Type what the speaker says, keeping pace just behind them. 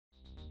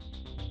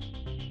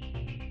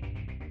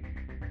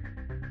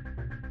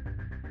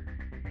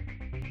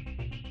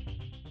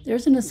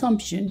There's an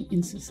assumption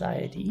in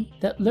society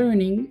that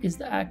learning is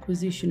the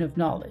acquisition of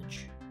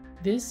knowledge.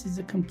 This is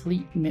a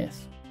complete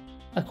myth.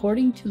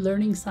 According to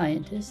learning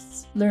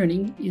scientists,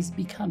 learning is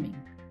becoming.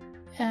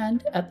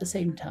 And at the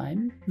same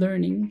time,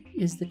 learning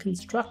is the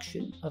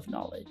construction of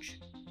knowledge.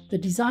 The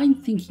design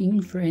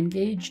thinking for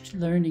engaged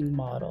learning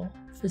model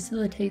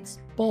facilitates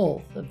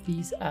both of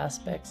these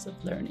aspects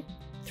of learning.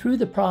 Through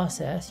the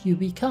process, you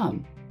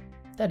become.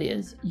 That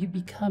is, you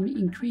become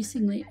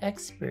increasingly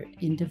expert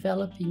in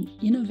developing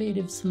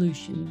innovative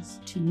solutions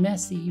to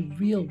messy,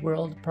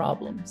 real-world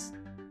problems.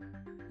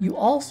 You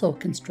also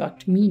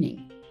construct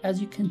meaning as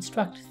you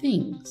construct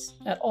things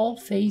at all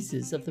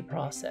phases of the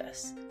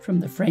process, from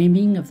the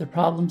framing of the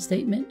problem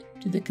statement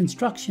to the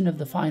construction of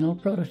the final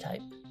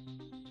prototype.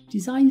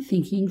 Design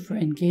thinking for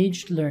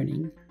engaged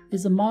learning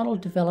is a model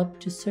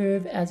developed to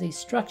serve as a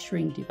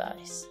structuring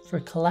device for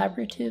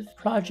collaborative,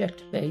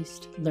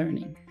 project-based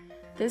learning.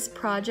 This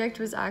project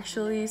was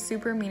actually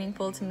super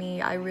meaningful to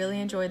me. I really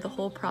enjoyed the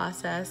whole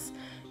process.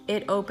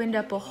 It opened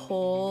up a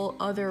whole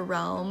other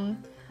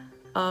realm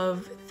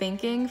of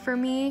thinking for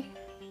me,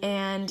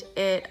 and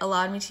it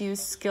allowed me to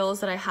use skills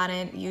that I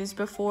hadn't used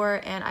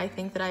before, and I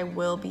think that I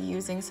will be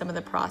using some of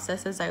the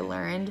processes I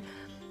learned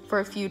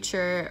for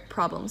future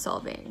problem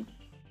solving.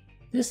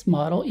 This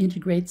model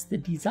integrates the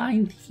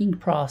design thinking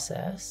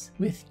process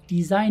with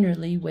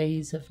designerly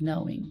ways of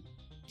knowing.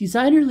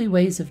 Designerly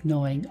ways of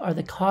knowing are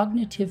the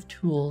cognitive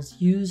tools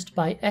used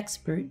by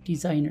expert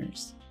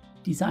designers.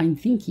 Design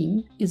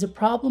thinking is a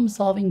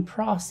problem-solving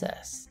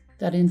process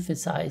that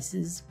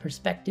emphasizes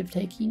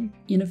perspective-taking,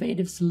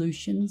 innovative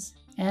solutions,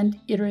 and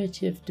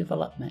iterative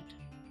development.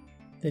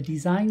 The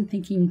design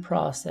thinking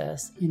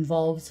process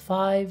involves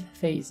 5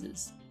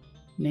 phases: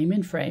 name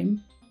and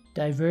frame,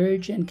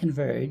 diverge and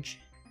converge,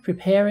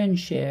 prepare and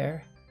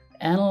share,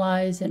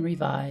 analyze and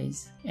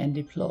revise, and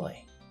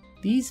deploy.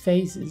 These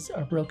phases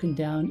are broken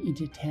down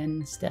into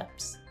 10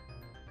 steps.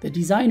 The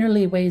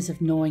designerly ways of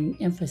knowing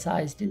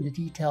emphasized in the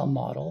detail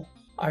model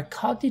are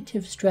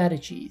cognitive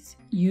strategies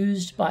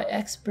used by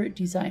expert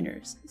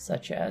designers,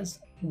 such as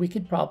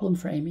wicked problem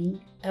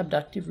framing,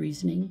 abductive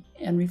reasoning,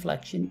 and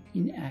reflection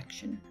in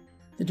action.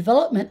 The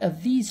development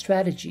of these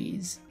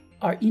strategies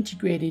are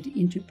integrated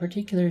into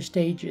particular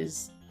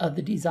stages of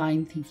the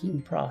design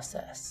thinking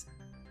process.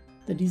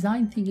 The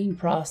design thinking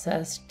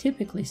process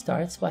typically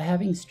starts by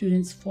having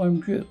students form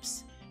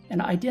groups and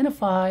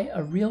identify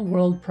a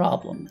real-world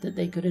problem that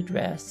they could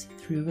address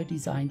through a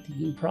design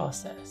thinking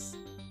process.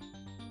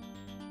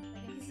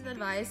 My piece of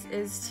advice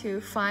is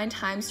to find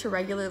times to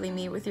regularly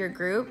meet with your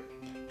group.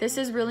 This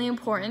is really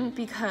important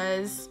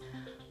because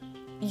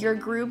your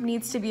group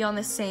needs to be on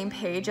the same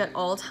page at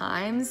all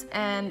times,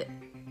 and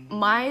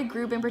my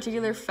group in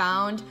particular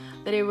found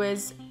that it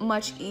was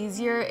much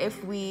easier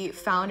if we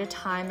found a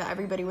time that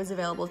everybody was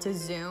available to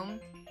Zoom.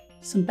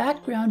 Some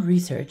background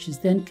research is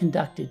then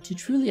conducted to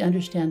truly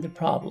understand the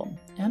problem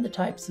and the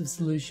types of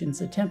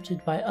solutions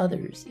attempted by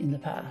others in the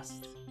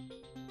past.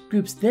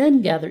 Groups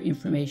then gather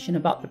information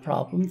about the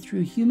problem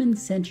through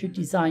human-centered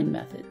design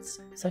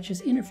methods, such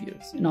as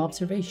interviews and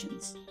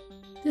observations.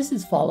 This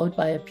is followed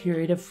by a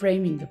period of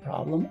framing the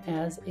problem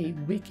as a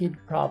wicked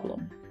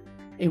problem.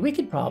 A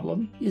wicked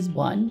problem is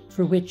one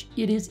for which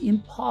it is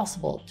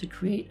impossible to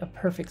create a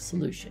perfect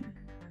solution.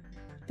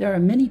 There are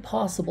many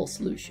possible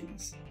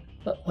solutions,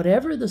 but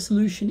whatever the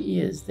solution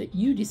is that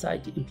you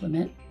decide to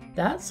implement,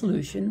 that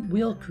solution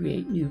will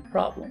create new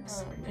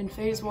problems. In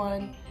phase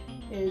 1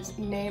 is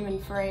name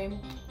and frame,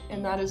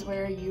 and that is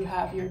where you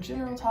have your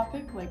general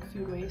topic, like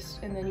food waste,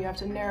 and then you have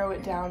to narrow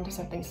it down to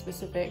something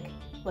specific,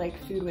 like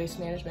food waste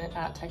management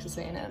at Texas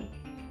A&M.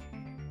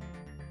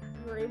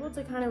 We were able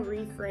to kind of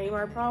reframe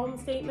our problem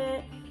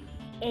statement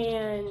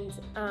and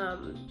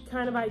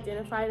kind of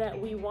identify that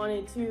we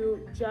wanted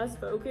to just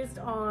focus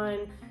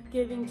on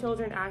giving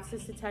children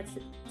access to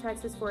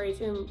Texas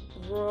 4-H in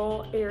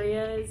rural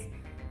areas.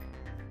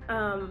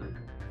 And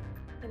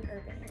urban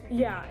areas.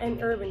 Yeah,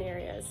 and urban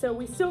areas. So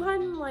we still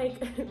hadn't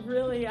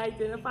really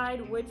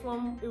identified which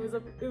one. It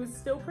was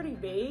still pretty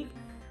vague,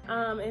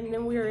 and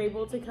then we were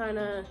able to kind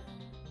of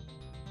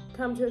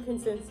come to a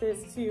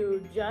consensus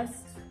to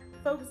just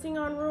focusing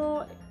on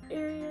rural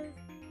areas.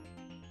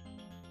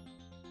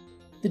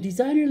 The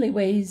designerly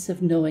ways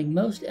of knowing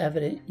most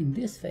evident in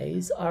this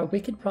phase are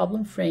wicked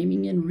problem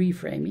framing and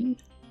reframing,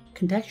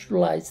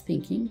 contextualized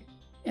thinking,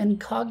 and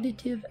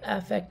cognitive,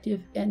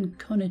 affective, and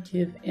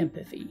conative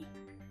empathy.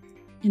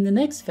 In the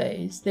next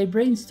phase, they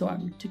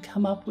brainstorm to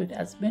come up with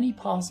as many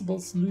possible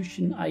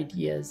solution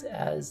ideas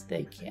as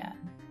they can.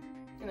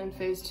 And then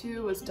phase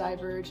 2 was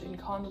diverge and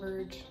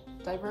converge.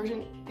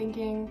 Divergent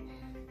thinking,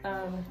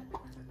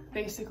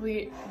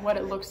 basically what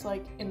it looks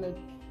like in the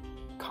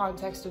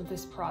context of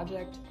this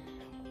project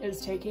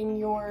is taking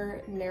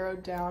your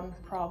narrowed down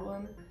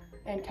problem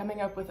and coming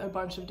up with a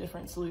bunch of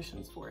different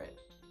solutions for it.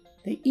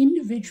 They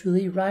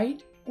individually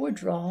write or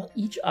draw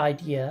each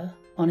idea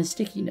on a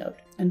sticky note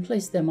and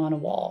place them on a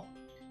wall.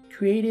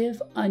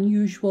 Creative,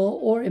 unusual,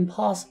 or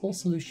impossible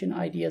solution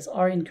ideas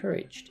are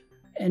encouraged,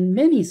 and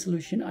many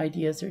solution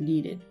ideas are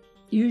needed.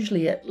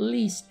 usually at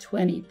least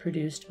 20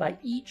 produced by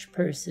each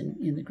person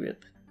in the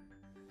group.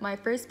 My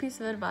first piece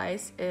of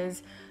advice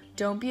is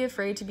don't be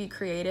afraid to be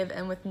creative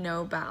and with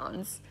no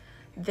bounds.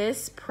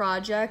 This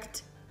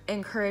project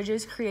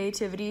encourages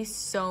creativity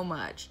so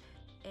much.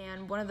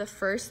 And one of the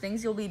first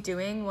things you'll be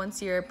doing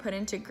once you're put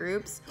into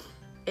groups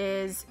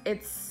is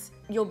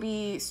you'll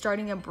be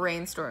starting a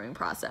brainstorming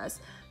process.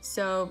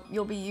 So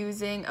you'll be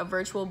using a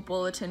virtual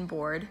bulletin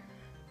board,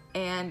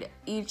 and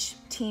each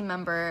team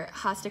member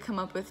has to come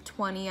up with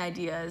 20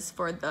 ideas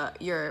for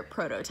your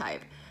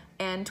prototype.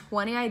 And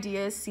 20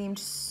 ideas seemed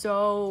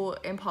so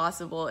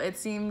impossible. It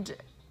seemed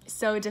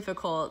so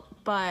difficult,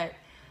 but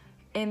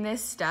in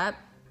this step,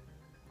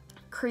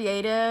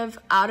 creative,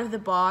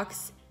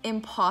 out-of-the-box,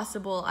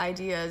 impossible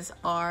ideas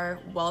are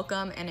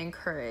welcome and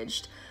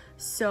encouraged.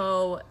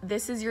 So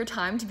this is your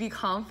time to be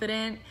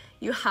confident.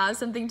 You have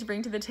something to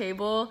bring to the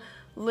table.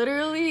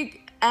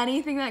 Literally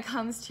anything that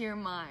comes to your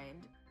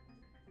mind.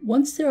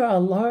 Once there are a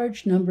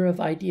large number of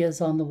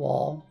ideas on the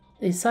wall,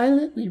 they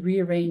silently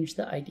rearrange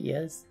the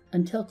ideas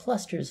until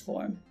clusters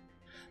form.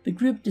 The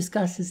group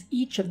discusses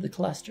each of the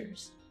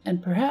clusters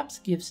and perhaps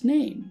gives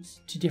names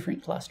to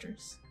different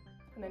clusters.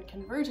 And then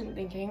convergent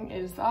thinking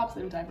is the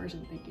opposite of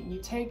divergent thinking. You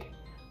take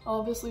all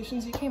of the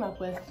solutions you came up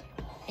with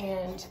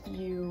and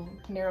you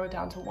narrow it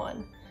down to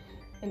one.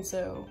 And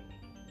so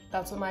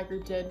that's what my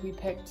group did. We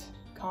picked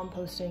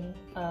composting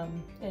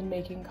and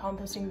making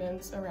composting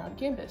bins around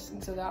campus.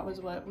 And so that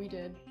was what we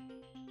did.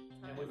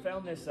 And we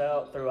found this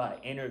out through our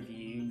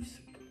interviews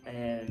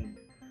and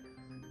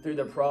through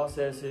the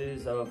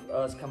processes of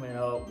us coming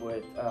up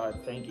with our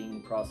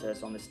thinking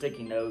process on the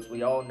sticky notes.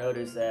 We all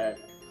noticed that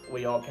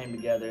we all came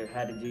together,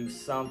 had to do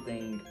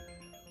something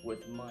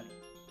with money.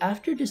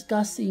 After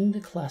discussing the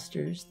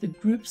clusters, the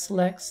group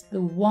selects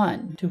the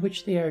one to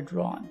which they are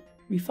drawn,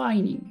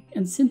 refining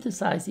and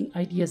synthesizing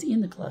ideas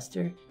in the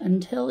cluster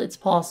until it's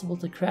possible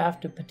to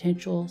craft a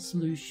potential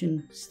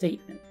solution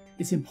statement.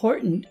 It's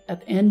important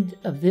at the end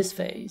of this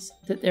phase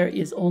that there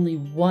is only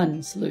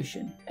one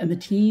solution, and the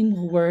team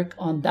will work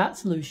on that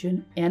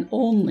solution and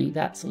only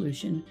that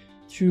solution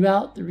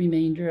throughout the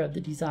remainder of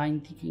the design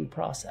thinking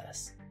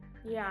process.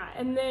 Yeah,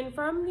 and then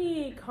from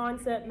the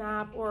concept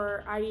map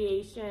or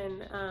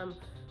ideation,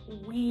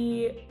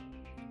 we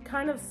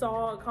kind of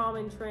saw a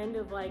common trend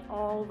of like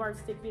all of our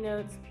sticky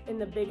notes in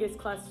the biggest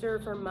cluster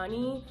for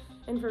money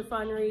and for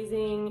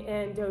fundraising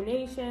and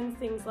donations,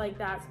 things like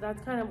that. So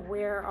that's kind of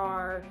where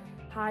our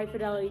high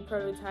fidelity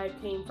prototype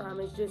came from,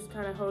 is just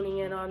kind of honing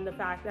in on the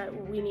fact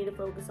that we need to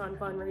focus on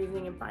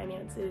fundraising and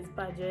finances,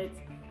 budgets,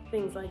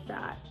 things like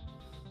that.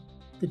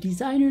 The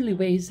designerly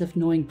ways of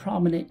knowing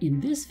prominent in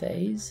this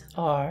phase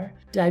are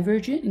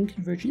divergent and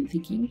convergent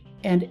thinking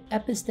and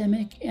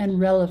epistemic and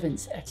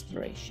relevance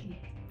exploration.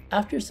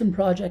 After some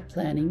project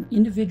planning,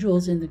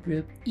 individuals in the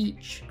group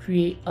each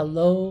create a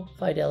low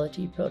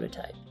fidelity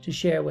prototype to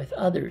share with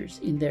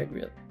others in their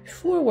group.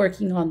 Before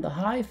working on the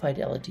high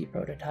fidelity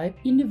prototype,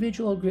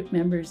 individual group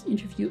members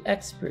interview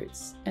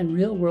experts and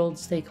real-world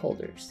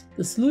stakeholders.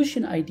 The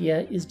solution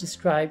idea is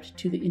described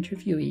to the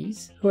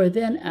interviewees, who are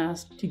then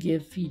asked to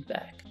give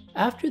feedback.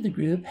 After the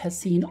group has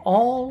seen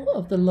all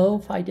of the low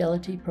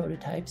fidelity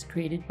prototypes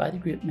created by the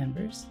group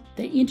members,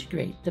 they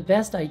integrate the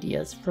best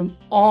ideas from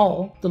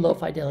all the low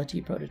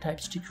fidelity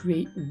prototypes to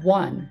create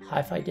one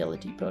high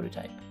fidelity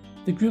prototype.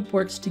 The group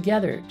works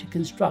together to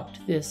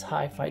construct this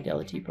high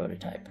fidelity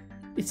prototype.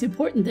 It's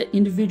important that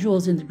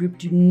individuals in the group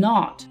do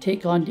not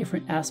take on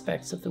different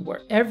aspects of the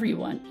work.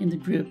 Everyone in the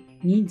group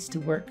needs to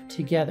work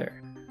together.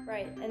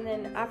 Right, and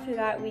then after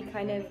that we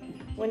kind of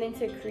went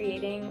into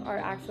creating our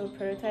actual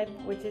prototype,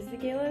 which is the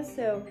gala.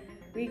 So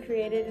we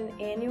created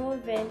an annual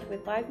event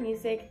with live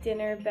music,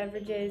 dinner,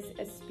 beverages,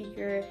 a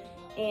speaker,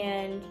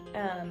 and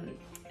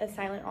a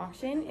silent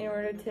auction in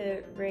order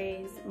to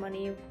raise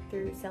money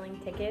through selling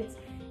tickets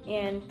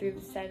and through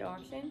the said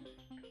auction.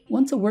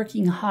 Once a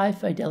working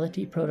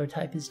high-fidelity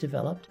prototype is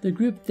developed, the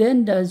group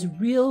then does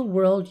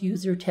real-world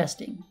user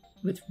testing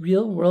with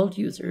real-world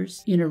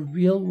users in a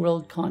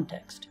real-world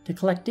context to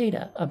collect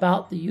data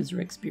about the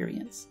user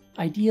experience.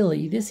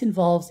 Ideally, this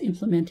involves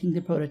implementing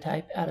the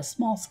prototype at a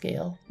small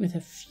scale with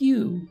a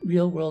few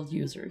real-world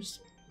users.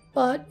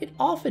 But it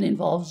often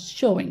involves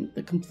showing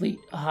the complete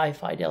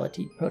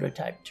high-fidelity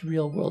prototype to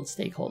real-world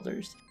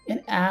stakeholders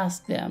and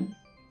ask them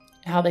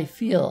how they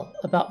feel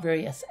about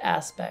various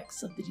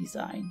aspects of the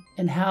design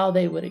and how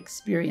they would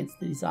experience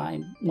the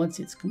design once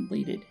it's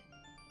completed.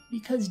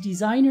 Because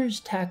designers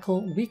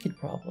tackle wicked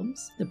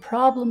problems, the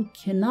problem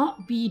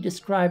cannot be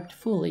described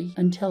fully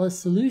until a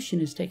solution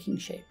is taking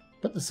shape.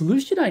 But the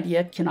solution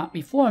idea cannot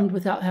be formed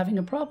without having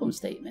a problem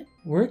statement.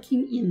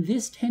 Working in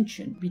this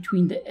tension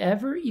between the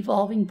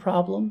ever-evolving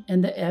problem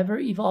and the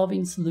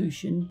ever-evolving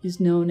solution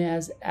is known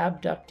as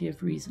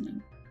abductive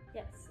reasoning.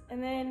 Yes,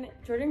 and then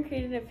Jordan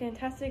created a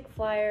fantastic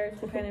flyer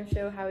to kind of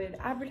show how we would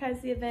advertise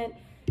the event,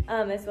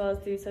 as well as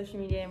through social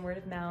media and word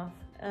of mouth,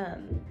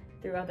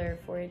 through other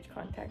 4-H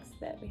contexts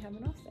that we have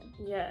in Austin.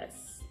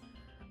 Yes.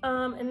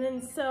 And then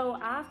so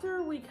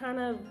after we kind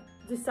of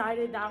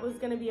decided that was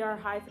going to be our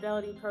high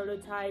fidelity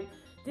prototype,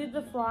 did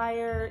the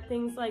flyer,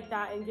 things like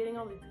that, and getting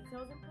all the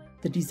details in place.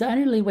 The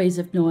designerly ways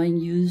of knowing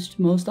used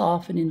most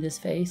often in this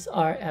phase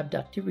are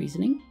abductive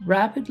reasoning,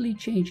 rapidly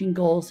changing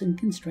goals and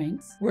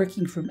constraints,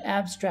 working from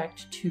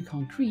abstract to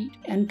concrete,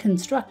 and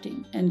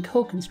constructing and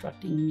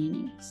co-constructing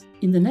meanings.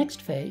 In the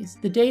next phase,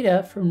 the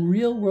data from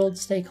real-world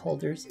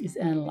stakeholders is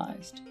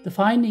analyzed. The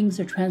findings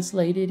are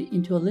translated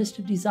into a list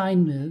of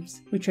design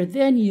moves, which are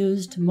then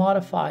used to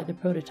modify the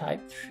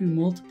prototype through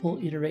multiple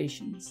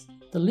iterations.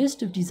 The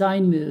list of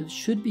design moves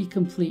should be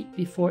complete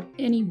before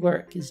any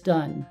work is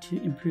done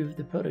to improve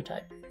the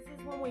prototype.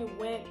 This is when we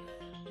went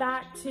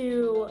back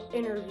to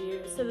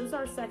interviews. So this is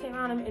our second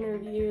round of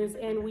interviews,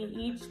 and we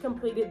each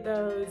completed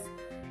those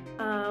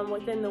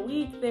within the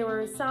week. They were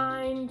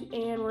assigned,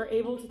 and we're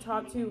able to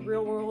talk to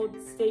real-world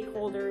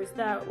stakeholders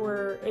that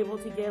were able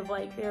to give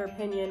like their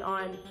opinion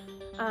on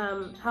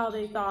how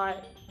they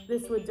thought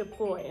this would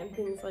deploy and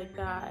things like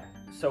that.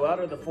 So out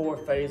of the 4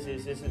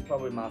 phases, this is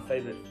probably my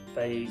favorite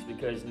phase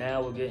because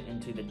now we're getting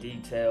into the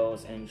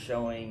details and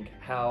showing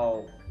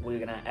how we're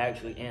going to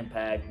actually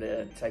impact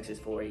the Texas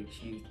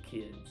 4-H youth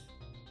kids.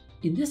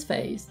 In this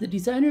phase, the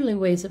designerly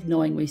ways of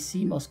knowing we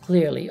see most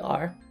clearly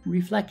are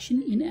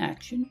reflection in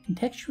action,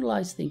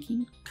 contextualized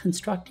thinking,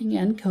 constructing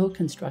and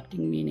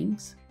co-constructing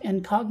meanings,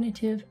 and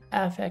cognitive,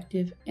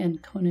 affective,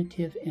 and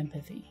conative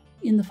empathy.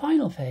 In the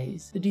final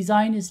phase, the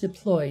design is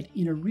deployed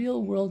in a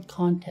real-world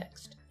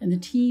context, and the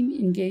team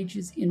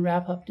engages in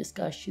wrap-up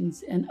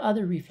discussions and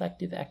other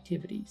reflective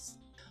activities.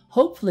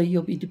 Hopefully,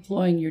 you'll be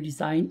deploying your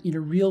design in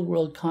a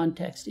real-world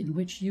context in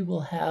which you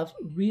will have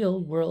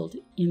real-world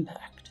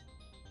impact.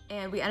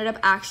 And we ended up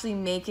actually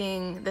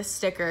making the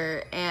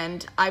sticker,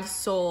 and I've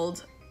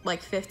sold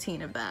like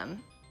 15 of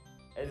them.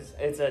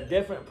 It's a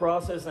different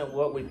process than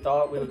what we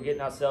thought we were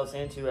getting ourselves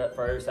into at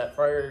first. At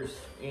first,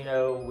 you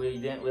know, we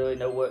didn't really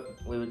know what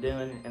we were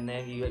doing, and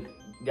then you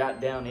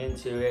got down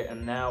into it,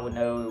 and now we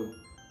know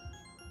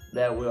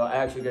that we're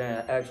actually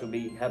going to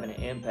be having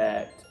an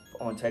impact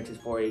on Texas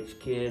 4-H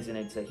kids, and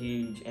it's a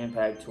huge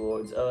impact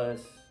towards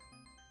us.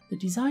 The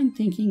design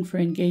thinking for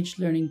engaged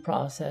learning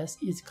process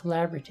is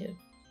collaborative.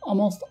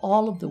 Almost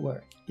all of the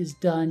work is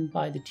done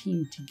by the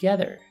team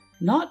together,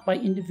 not by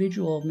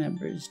individual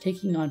members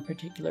taking on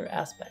particular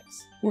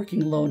aspects,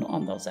 working alone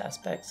on those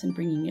aspects and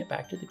bringing it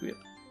back to the group.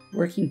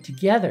 Working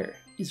together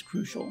is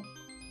crucial.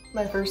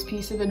 My first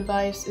piece of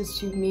advice is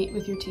to meet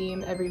with your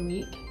team every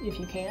week if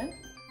you can.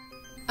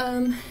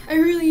 I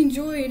really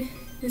enjoyed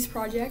this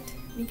project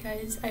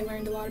because I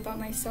learned a lot about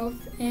myself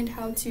and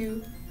how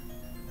to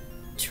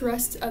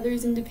trust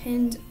others and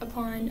depend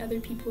upon other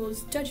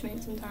people's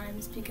judgment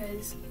sometimes,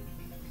 because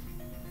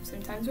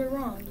sometimes we're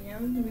wrong, you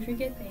know, we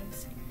forget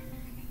things.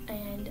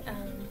 And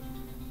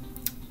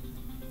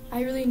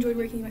I really enjoyed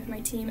working with my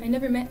team. I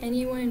never met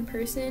anyone in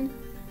person,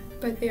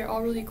 but they're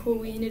all really cool.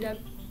 We ended up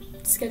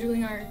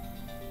scheduling our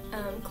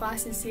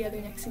classes together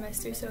next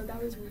semester, so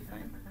that was really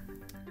fun.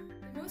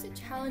 The most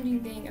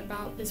challenging thing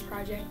about this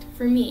project,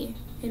 for me,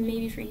 and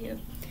maybe for you,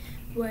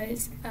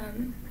 was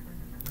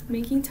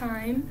making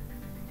time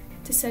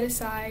to set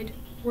aside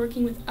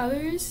working with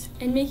others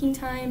and making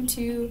time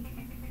to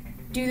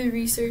do the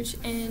research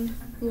and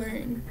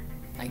learn,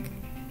 like,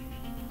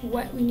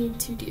 what we need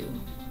to do.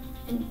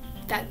 And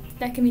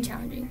that can be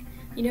challenging.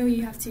 You know,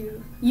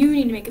 you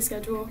need to make a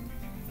schedule,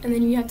 and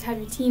then you have to have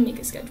your team make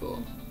a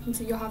schedule. And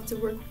so you'll have to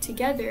work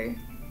together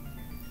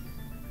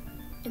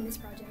in this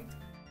project.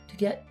 To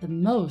get the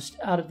most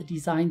out of the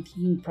design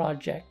theme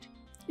project,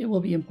 it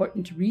will be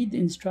important to read the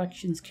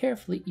instructions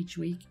carefully each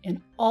week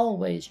and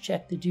always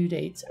check the due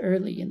dates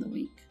early in the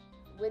week.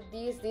 With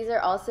these are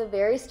also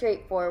very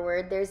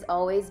straightforward. There's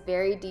always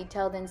very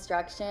detailed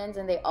instructions,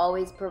 and they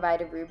always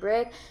provide a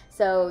rubric.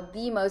 So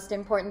the most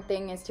important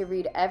thing is to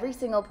read every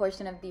single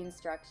portion of the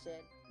instruction.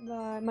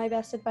 My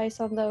best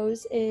advice on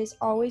those is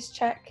always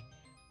check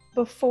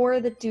before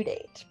the due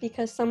date,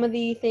 because some of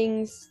the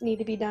things need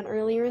to be done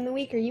earlier in the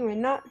week or you are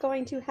not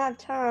going to have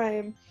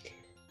time.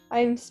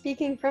 I'm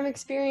speaking from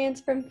experience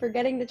from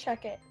forgetting to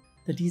check it.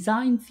 The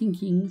design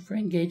thinking for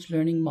engaged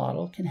learning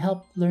model can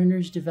help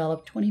learners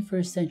develop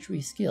 21st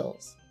century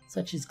skills,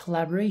 such as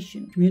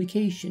collaboration,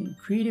 communication,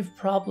 creative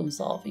problem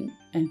solving,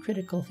 and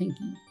critical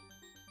thinking.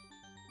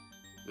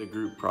 The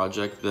group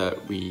project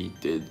that we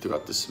did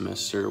throughout the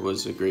semester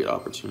was a great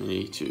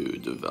opportunity to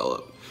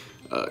develop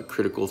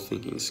critical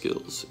thinking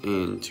skills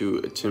and to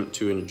attempt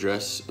to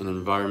address an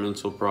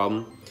environmental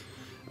problem.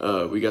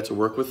 We got to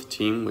work with a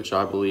team, which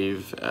I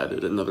believe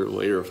added another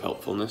layer of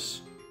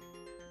helpfulness.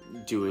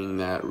 Doing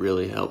that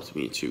really helped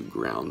me to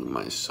ground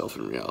myself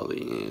in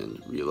reality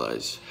and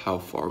realize how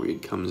far we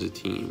had come as a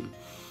team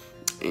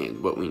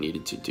and what we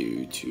needed to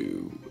do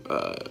to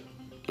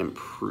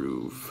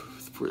improve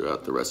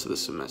throughout the rest of the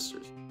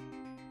semesters.